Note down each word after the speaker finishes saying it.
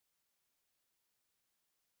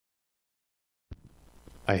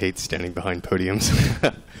I hate standing behind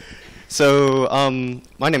podiums. So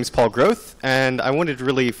my name is Paul Groth, and I wanted to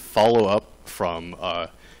really follow up from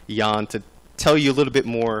Jan to tell you a little bit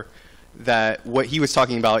more that what he was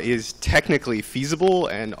talking about is technically feasible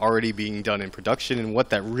and already being done in production, and what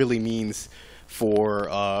that really means for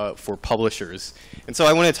publishers. And so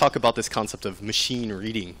I want to talk about this concept of machine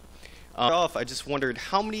reading. I just wondered,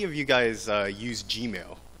 how many of you guys use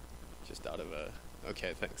Gmail? Just out of a,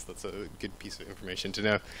 okay, thanks. That's a good piece of information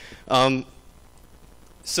to know.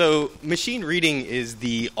 So machine reading is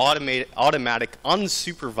the automatic,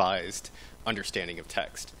 unsupervised understanding of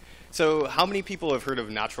text. So how many people have heard of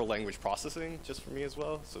natural language processing, just for me as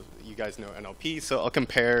well? So you guys know NLP, so I'll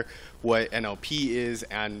compare what NLP is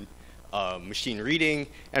and machine reading,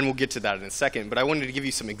 and we'll get to that in a second. But I wanted to give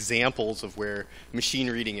you some examples of where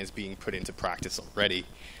machine reading is being put into practice already.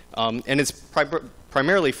 And it's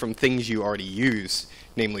primarily from things you already use,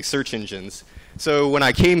 namely search engines. So when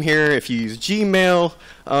I came here, if you use Gmail,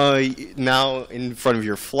 now in front of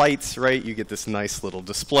your flights, right, you get this nice little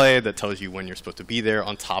display that tells you when you're supposed to be there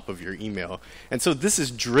on top of your email. And so this is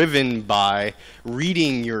driven by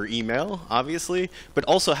reading your email, obviously, but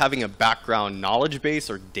also having a background knowledge base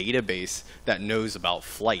or database that knows about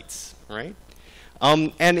flights, right?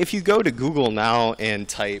 And if you go to Google now and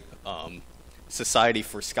type Society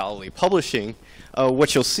for Scholarly Publishing,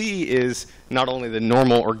 what you'll see is not only the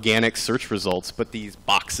normal organic search results, but these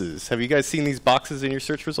boxes. Have you guys seen these boxes in your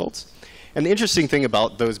search results? And the interesting thing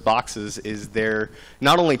about those boxes is they're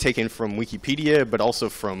not only taken from Wikipedia, but also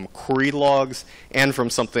from query logs and from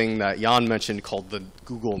something that Jan mentioned called the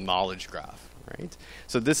Google Knowledge Graph, right?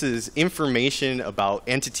 So this is information about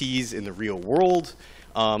entities in the real world,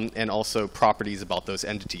 and also properties about those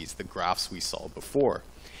entities, the graphs we saw before.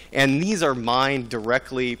 And these are mined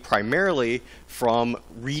directly, primarily from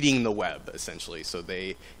reading the web, essentially. So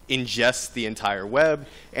they ingest the entire web,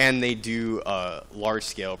 and they do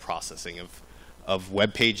large-scale processing of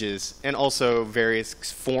web pages, and also various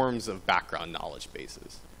forms of background knowledge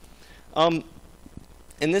bases. And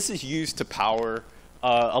this is used to power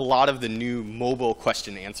a lot of the new mobile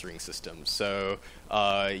question answering systems. So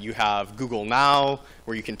you have Google Now,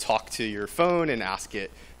 where you can talk to your phone and ask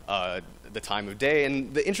it the time of day.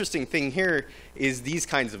 And the interesting thing here is these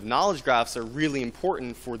kinds of knowledge graphs are really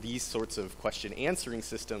important for these sorts of question answering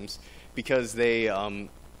systems, because they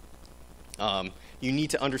you need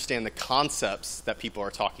to understand the concepts that people are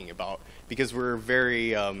talking about, because we're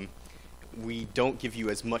very we don't give you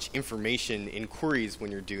as much information in queries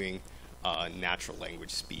when you're doing natural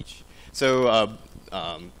language speech. So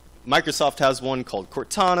Microsoft has one called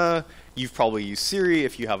Cortana. You've probably used Siri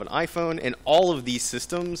if you have an iPhone, and all of these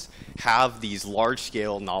systems have these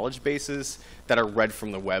large-scale knowledge bases that are read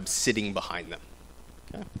from the web sitting behind them.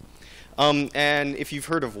 Okay. And if you've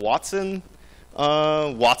heard of Watson,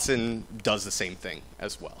 Watson does the same thing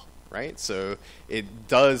as well, right? So it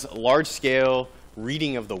does large-scale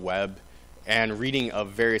reading of the web and reading of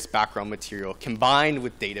various background material combined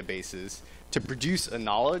with databases to produce a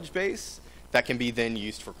knowledge base that can be then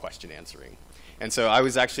used for question answering. And so I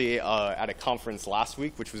was actually at a conference last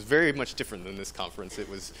week, which was very much different than this conference. It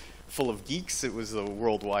was full of geeks. It was a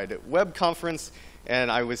worldwide web conference. And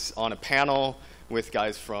I was on a panel with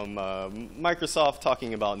guys from Microsoft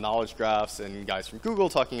talking about knowledge graphs, and guys from Google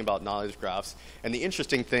talking about knowledge graphs. And the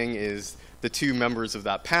interesting thing is the two members of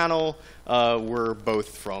that panel were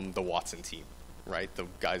both from the Watson team, right? The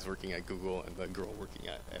guys working at Google and the girl working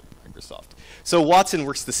at Microsoft. So Watson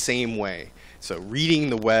works the same way. So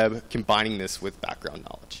reading the web, combining this with background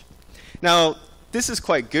knowledge. Now, this is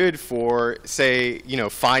quite good for, say, you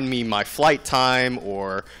know, find me my flight time,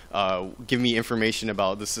 or give me information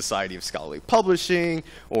about the Society of Scholarly Publishing,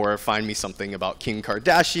 or find me something about Kim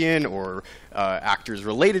Kardashian, or actors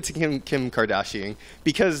related to Kim Kardashian,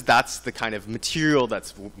 because that's the kind of material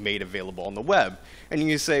that's made available on the web. And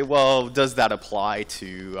you say, well, does that apply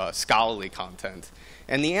to scholarly content?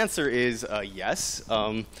 And the answer is yes.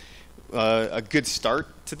 A good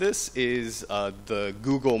start to this is the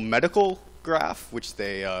Google Medical Graph, which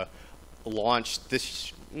they launched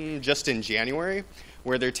just in January,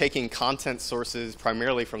 where they're taking content sources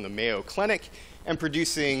primarily from the Mayo Clinic and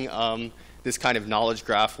producing this kind of knowledge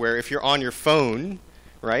graph where if you're on your phone,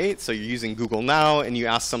 right, so you're using Google Now and you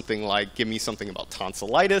ask something like, give me something about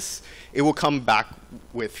tonsillitis, it will come back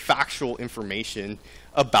with factual information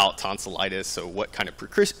about tonsillitis, so what kind of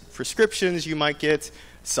prescriptions you might get,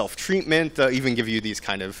 self-treatment, even give you these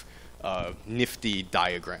kind of nifty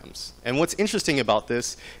diagrams. And what's interesting about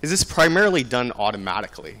this is this is primarily done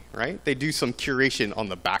automatically, right? They do some curation on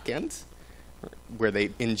the back end where they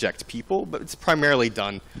inject people, but it's primarily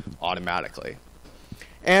done automatically.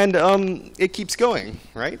 And it keeps going,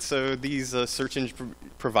 right? So these search engine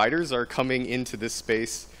providers are coming into this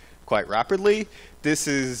space quite rapidly. This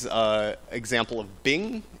is an example of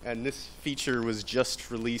Bing, and this feature was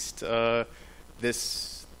just released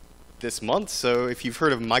this month. So if you've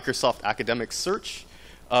heard of Microsoft Academic Search,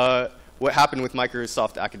 what happened with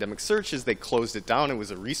Microsoft Academic Search is they closed it down. It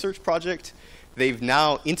was a research project. They've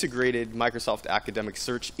now integrated Microsoft Academic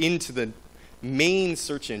Search into the main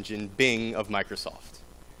search engine, Bing, of Microsoft.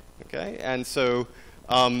 Okay, and so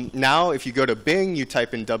now if you go to Bing, you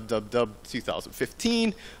type in www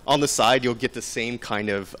 2015. On the side, you'll get the same kind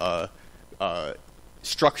of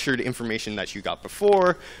structured information that you got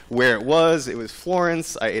before. Where it was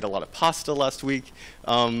Florence. I ate a lot of pasta last week.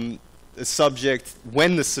 The subject,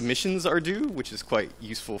 when the submissions are due, which is quite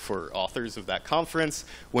useful for authors of that conference,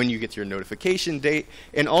 when you get your notification date,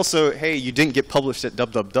 and also, hey, you didn't get published at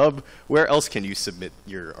www, where else can you submit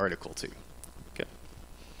your article to? Okay.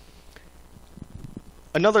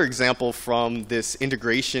 Another example from this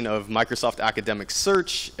integration of Microsoft Academic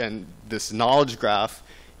Search and this knowledge graph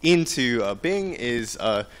into Bing is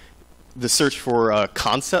the search for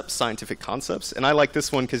concepts, scientific concepts. And I like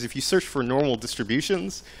this one because if you search for normal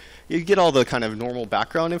distributions, you get all the kind of normal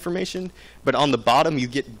background information, but on the bottom you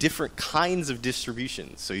get different kinds of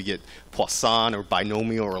distributions. So you get Poisson or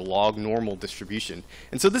binomial or log normal distribution.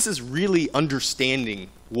 And so this is really understanding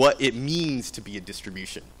what it means to be a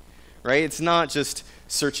distribution, right? It's not just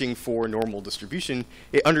searching for normal distribution.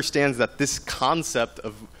 It understands that this concept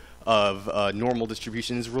of normal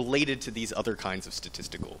distribution is related to these other kinds of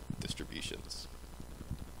statistical distributions.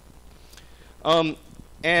 And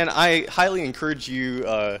I highly encourage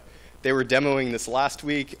you, they were demoing this last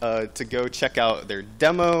week, to go check out their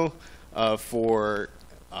demo for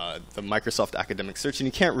the Microsoft Academic Search. And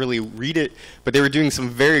you can't really read it, but they were doing some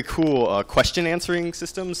very cool question answering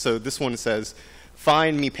systems. So this one says,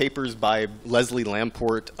 find me papers by Leslie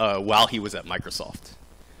Lamport while he was at Microsoft.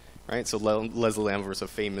 Right? So Leslie Lamport was a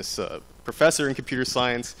famous professor in computer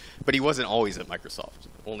science, but he wasn't always at Microsoft,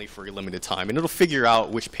 only for a limited time. And it'll figure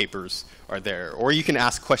out which papers are there. Or you can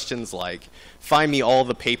ask questions like, find me all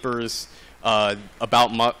the papers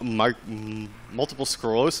about multiple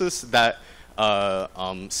sclerosis that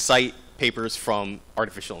cite papers from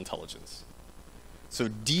artificial intelligence. So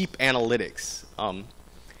deep analytics.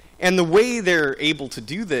 And the way they're able to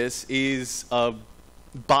do this is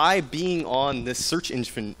by being on this search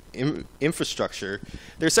engine infrastructure,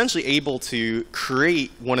 they're essentially able to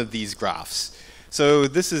create one of these graphs. So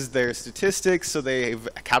this is their statistics. So they've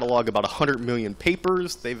cataloged about 100 million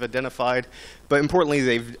papers they've identified. But importantly,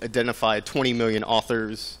 they've identified 20 million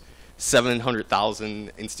authors,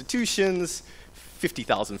 700,000 institutions,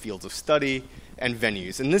 50,000 fields of study, and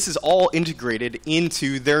venues. And this is all integrated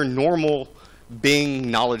into their normal Bing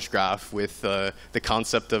knowledge graph with the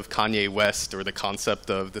concept of Kanye West or the concept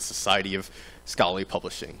of the Society of Scholarly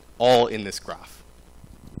Publishing, all in this graph.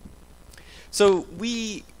 So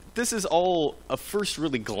this is all a first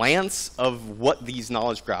really glance of what these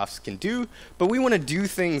knowledge graphs can do, but we want to do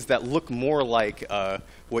things that look more like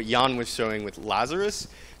what Jan was showing with Lazarus.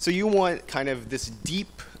 So you want kind of this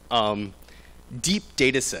deep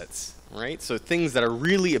data sets, right? So things that are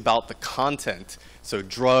really about the content. So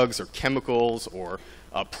drugs or chemicals or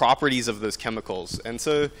properties of those chemicals. And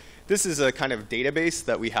so this is a kind of database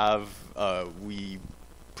that we have, we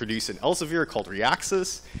produce in Elsevier called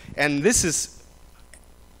Reaxis. And this is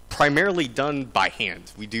primarily done by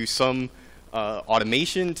hand. We do some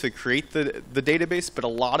automation to create the database, but a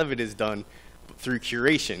lot of it is done through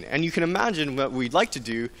curation. And you can imagine what we'd like to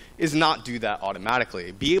do is not do that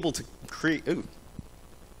automatically. Be able to create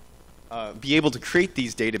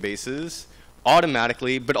these databases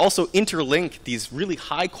automatically, but also interlink these really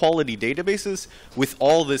high quality databases with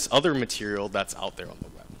all this other material that's out there on the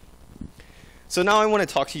web. So now I want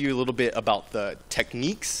to talk to you a little bit about the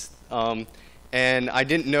techniques. And I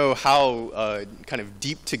didn't know how kind of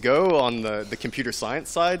deep to go on the computer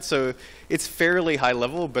science side. So it's fairly high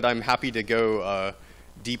level, but I'm happy to go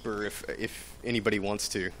deeper if anybody wants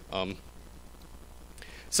to.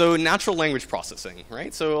 So natural language processing,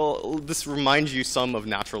 right? So this reminds you some of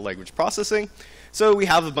natural language processing. So we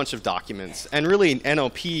have a bunch of documents. And really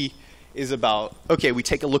NLP is about, okay, we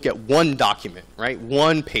take a look at one document, right?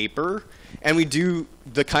 One paper, and we do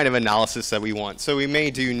the kind of analysis that we want. So we may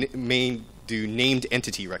do named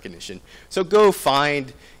entity recognition. So go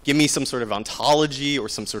find, give me some sort of ontology or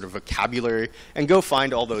some sort of vocabulary, and go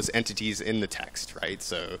find all those entities in the text, right?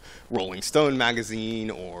 So Rolling Stone magazine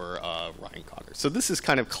or Ryan Cotter. So this is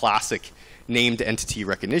kind of classic named entity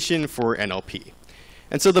recognition for NLP.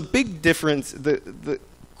 And so the big difference, the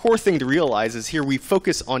core thing to realize is here we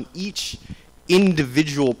focus on each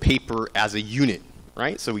individual paper as a unit,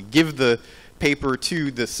 right? So we give the paper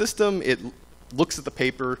to the system, it looks at the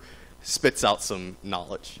paper, spits out some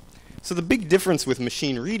knowledge. So the big difference with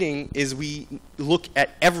machine reading is we look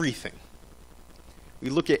at everything. We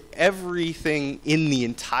look at everything in the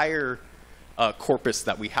entire corpus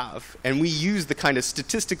that we have, and we use the kind of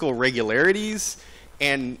statistical regularities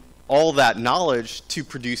and all that knowledge to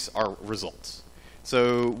produce our results.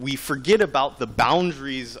 So we forget about the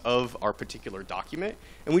boundaries of our particular document,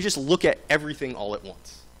 and we just look at everything all at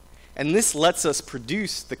once. And this lets us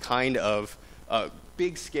produce the kind of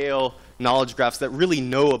big-scale knowledge graphs that really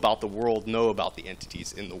know about the world, know about the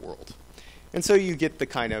entities in the world. And so you get the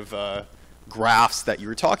kind of graphs that you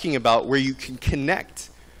were talking about where you can connect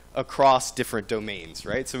across different domains,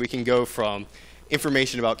 right? So we can go from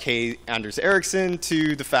information about K. Anders Ericsson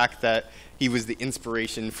to the fact that he was the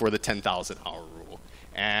inspiration for the 10,000-hour rule.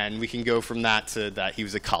 And we can go from that to that he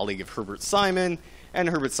was a colleague of Herbert Simon, and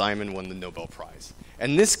Herbert Simon won the Nobel Prize.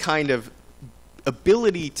 And this kind of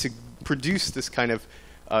ability to produce this kind of,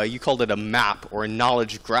 you called it a map or a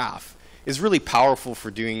knowledge graph, is really powerful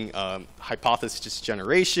for doing hypothesis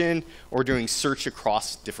generation or doing search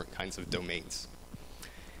across different kinds of domains.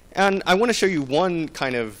 And I want to show you one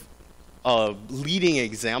kind of leading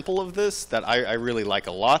example of this that I really like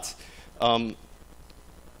a lot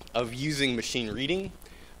of using machine reading.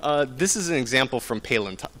 This is an example from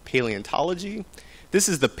paleontology. This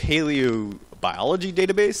is the paleobiology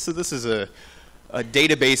database. So this is a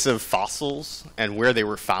database of fossils and where they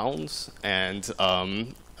were found, and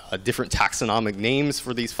different taxonomic names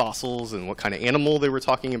for these fossils and what kind of animal they were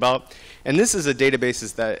talking about. And this is a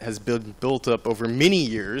database that has been built up over many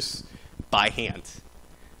years by hand,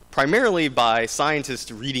 primarily by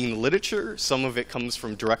scientists reading the literature. Some of it comes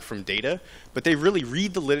from direct from data, but they really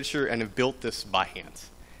read the literature and have built this by hand.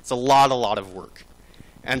 It's a lot of work.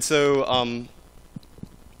 And so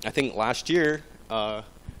I think last year,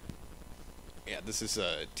 this is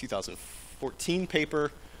a 2014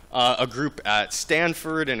 paper, a group at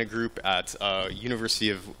Stanford and a group at University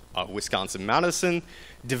of Wisconsin-Madison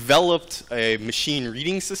developed a machine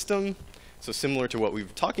reading system, so similar to what we were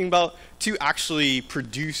talking about, to actually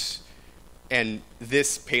produce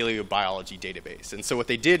this paleobiology database. And so what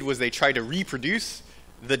they did was they tried to reproduce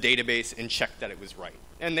the database and check that it was right.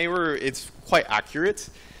 And it's quite accurate.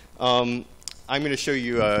 I'm going to show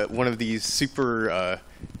you one of these super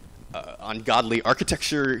ungodly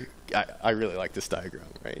architecture. I really like this diagram,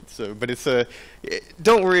 right? So, but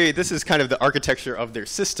don't worry, this is kind of the architecture of their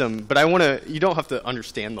system, but you don't have to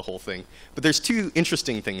understand the whole thing. But there's two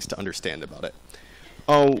interesting things to understand about it.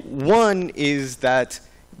 One is that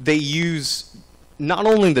they use not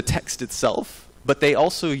only the text itself, but they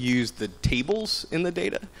also use the tables in the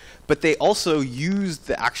data, but they also use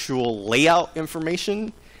the actual layout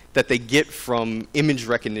information that they get from image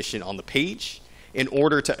recognition on the page in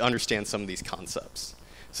order to understand some of these concepts.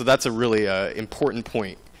 So that's a really important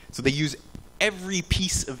point. So they use every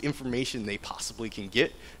piece of information they possibly can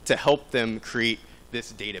get to help them create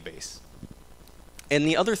this database. And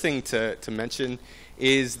the other thing to mention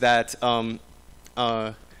is that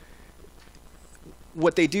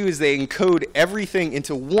what they do is they encode everything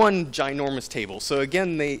into one ginormous table. So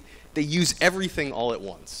again, they use everything all at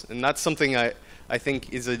once. And that's something I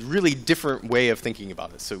think is a really different way of thinking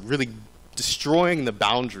about it. So really destroying the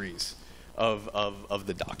boundaries of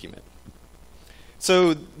the document.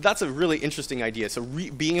 So that's a really interesting idea. So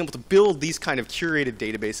being able to build these kind of curated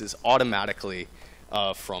databases automatically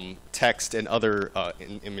from text and other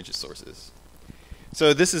image sources.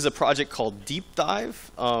 So this is a project called Deep Dive.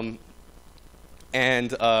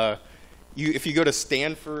 If you go to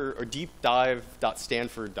Stanford or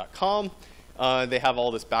deepdive.stanford.com, they have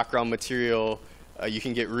all this background material. You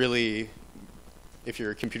can get really, if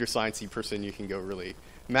you're a computer sciencey person, you can go really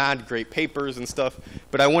mad, great papers and stuff.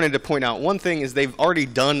 But I wanted to point out one thing is they've already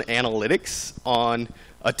done analytics on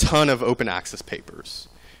a ton of open access papers,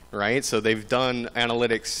 right? So they've done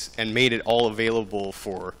analytics and made it all available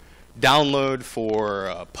for download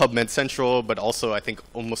for PubMed Central, but also I think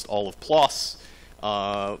almost all of PLOS,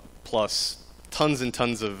 plus tons and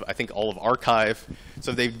tons of, I think, all of arXiv.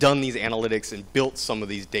 So they've done these analytics and built some of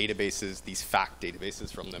these databases, these fact databases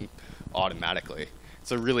from them automatically.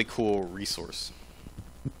 It's a really cool resource.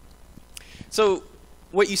 So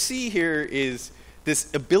what you see here is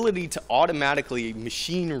this ability to automatically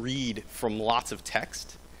machine read from lots of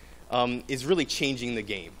text is really changing the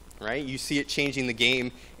game, right? You see it changing the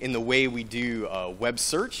game in the way we do web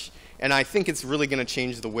search, and I think it's really going to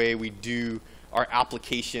change the way we do our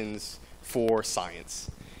applications for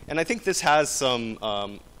science. And I think this has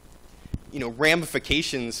some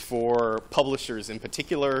ramifications for publishers in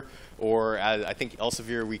particular, or as I think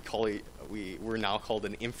Elsevier we're now called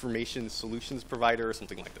an information solutions provider or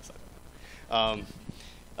something like this. I don't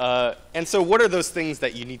know. And so what are those things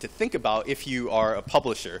that you need to think about if you are a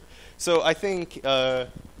publisher? So I think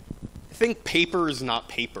paper is not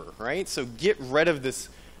paper, right? So get rid of this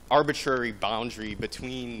arbitrary boundary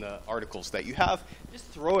between the articles that you have. Just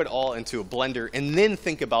throw it all into a blender and then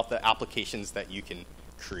think about the applications that you can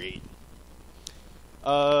create.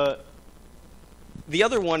 The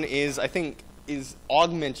other one is, I think, is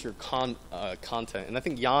augment your content. And I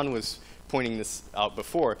think Jan was pointing this out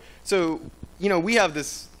before. So, we have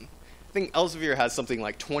this, I think Elsevier has something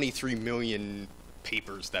like 23 million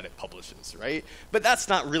papers that it publishes, right? But that's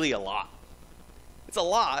not really a lot. It's a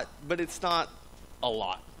lot, but it's not a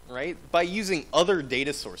lot, right? By using other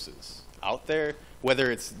data sources out there,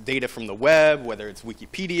 whether it's data from the web, whether it's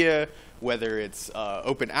Wikipedia, whether it's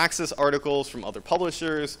open access articles from other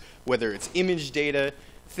publishers, whether it's image data,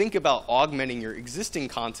 think about augmenting your existing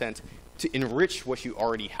content to enrich what you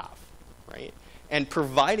already have, right? And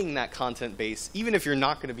providing that content base, even if you're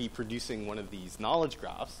not going to be producing one of these knowledge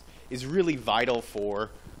graphs, is really vital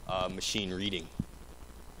for machine reading.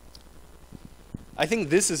 I think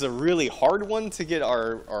this is a really hard one to get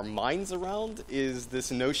our minds around, is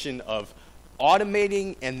this notion of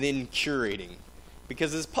automating and then curating.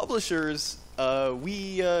 Because as publishers,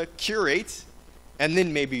 we curate and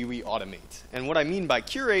then maybe we automate. And what I mean by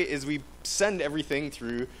curate is we send everything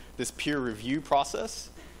through this peer review process,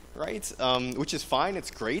 right? Which is fine,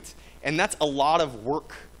 it's great. And that's a lot of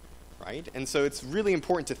work, right? And so it's really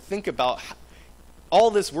important to think about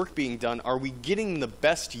all this work being done, are we getting the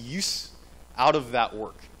best use out of that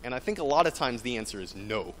work? And I think a lot of times the answer is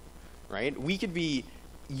no, right? We could be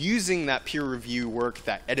using that peer review work,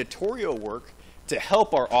 that editorial work, to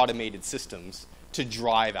help our automated systems to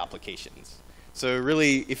drive applications. So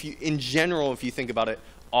really, in general, if you think about it,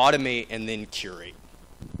 automate and then curate.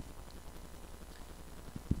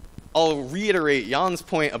 I'll reiterate Jan's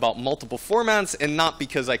point about multiple formats, and not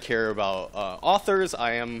because I care about authors,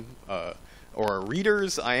 or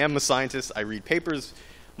readers. I am a scientist, I read papers.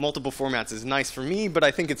 Multiple formats is nice for me, but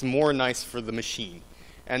I think it's more nice for the machine.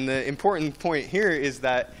 And the important point here is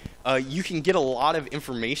that you can get a lot of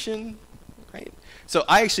information, right? So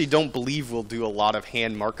I actually don't believe we'll do a lot of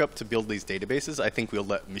hand markup to build these databases. I think we'll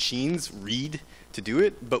let machines read to do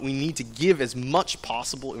it, but we need to give as much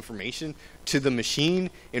possible information to the machine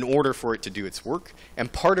in order for it to do its work. And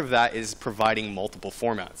part of that is providing multiple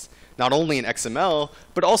formats. Not only in XML,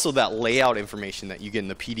 but also that layout information that you get in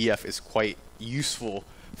the PDF is quite useful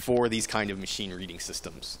for these kind of machine reading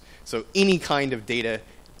systems. So any kind of data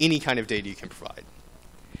you can provide.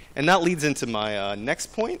 And that leads into my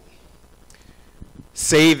next point.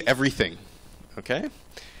 Save everything, okay?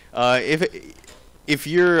 If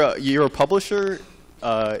you're a publisher,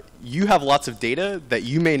 you have lots of data that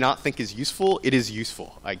you may not think is useful. It is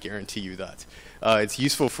useful, I guarantee you that. It's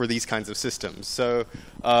useful for these kinds of systems. So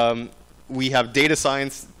we have data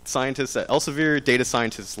scientists at Elsevier. Data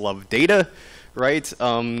scientists love data, right?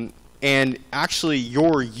 And actually,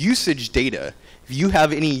 your usage data, if you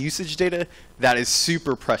have any usage data, that is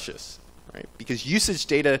super precious, right? Because usage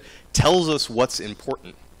data tells us what's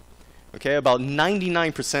important. Okay, about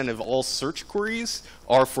 99% of all search queries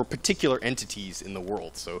are for particular entities in the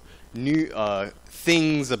world. So new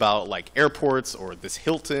things about like airports or this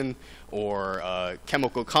Hilton or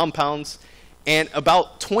chemical compounds. And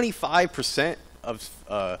about 25%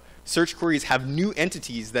 of search queries have new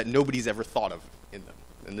entities that nobody's ever thought of in them.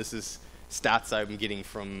 And this is stats I'm getting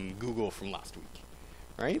from Google from last week.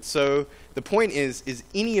 Right? So the point is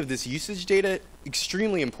any of this usage data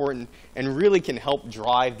extremely important and really can help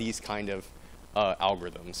drive these kind of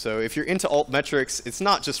algorithms. So if you're into altmetrics, it's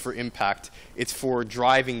not just for impact, it's for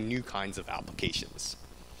driving new kinds of applications.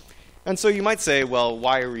 And so you might say, well,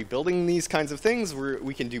 why are we building these kinds of things?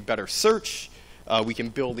 We can do better search. We can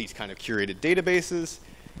build these kind of curated databases.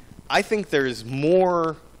 I think there's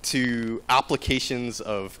more to applications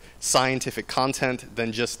of scientific content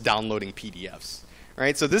than just downloading PDFs.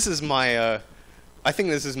 Right, so this is my, I think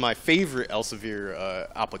this is my favorite Elsevier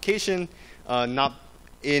application.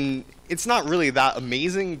 It's not really that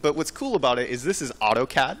amazing, but what's cool about it is this is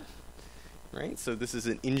AutoCAD, right? So this is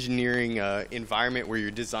an engineering environment where you're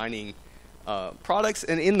designing products,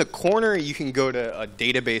 and in the corner you can go to a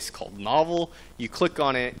database called Novel. You click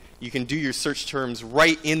on it, you can do your search terms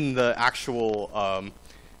right in the actual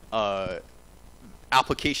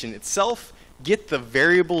application itself. Get the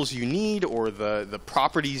variables you need or the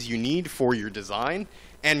properties you need for your design,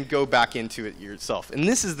 and go back into it yourself. And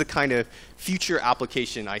this is the kind of future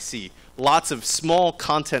application I see. Lots of small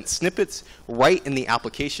content snippets right in the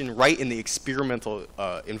application, right in the experimental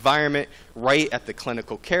environment, right at the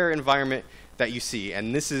clinical care environment that you see.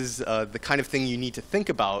 And this is the kind of thing you need to think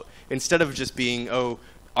about instead of just being, oh,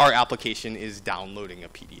 our application is downloading a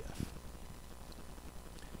PDF.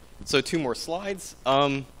 So 2 more slides.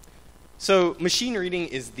 So machine reading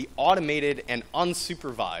is the automated and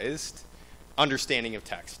unsupervised understanding of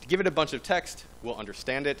text. Give it a bunch of text, we'll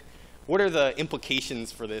understand it. What are the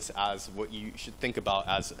implications for this as what you should think about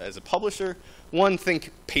as a publisher? One,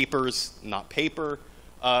 think papers, not paper.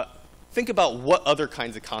 Think about what other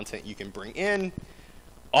kinds of content you can bring in,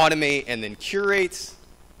 automate and then curate,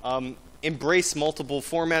 embrace multiple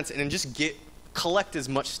formats, and then just collect as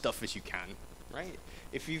much stuff as you can, right?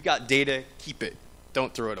 If you've got data, keep it.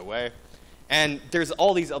 Don't throw it away. And there's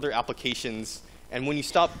all these other applications, and when you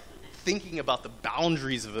stop thinking about the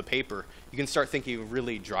boundaries of a paper, you can start thinking of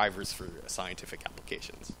really drivers for scientific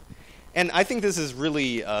applications. And I think this is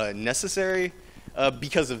really necessary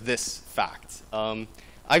because of this fact.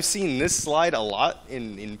 I've seen this slide a lot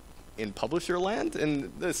in publisher land,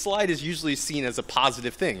 and the slide is usually seen as a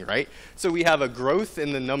positive thing, right? So we have a growth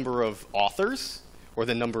in the number of authors, or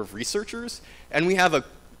the number of researchers, and we have a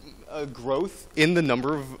growth in the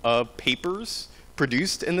number of papers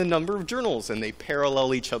produced and the number of journals, and they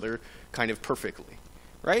parallel each other kind of perfectly,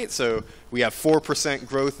 right? So we have 4%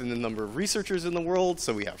 growth in the number of researchers in the world,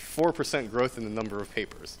 so we have 4% growth in the number of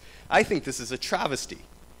papers. I think this is a travesty,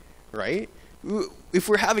 right? If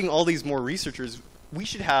we're having all these more researchers, we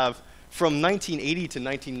should have, from 1980 to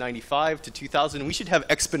 1995 to 2000, we should have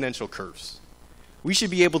exponential curves. We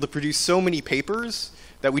should be able to produce so many papers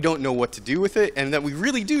that we don't know what to do with it, and that we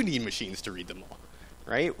really do need machines to read them all,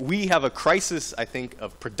 right? We have a crisis, I think,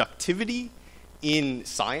 of productivity in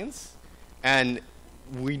science, and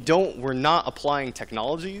we're not applying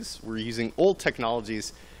technologies. We're using old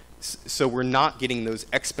technologies, so we're not getting those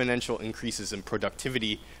exponential increases in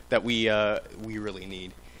productivity that we really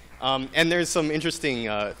need. And there's some interesting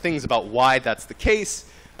things about why that's the case.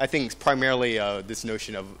 I think it's primarily this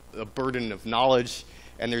notion of a burden of knowledge.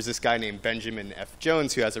 And there's this guy named Benjamin F.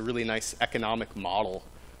 Jones who has a really nice economic model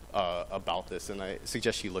about this, and I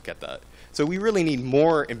suggest you look at that. So we really need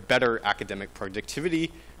more and better academic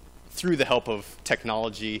productivity through the help of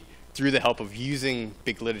technology, through the help of using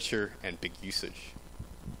big literature and big usage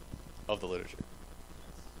of the literature.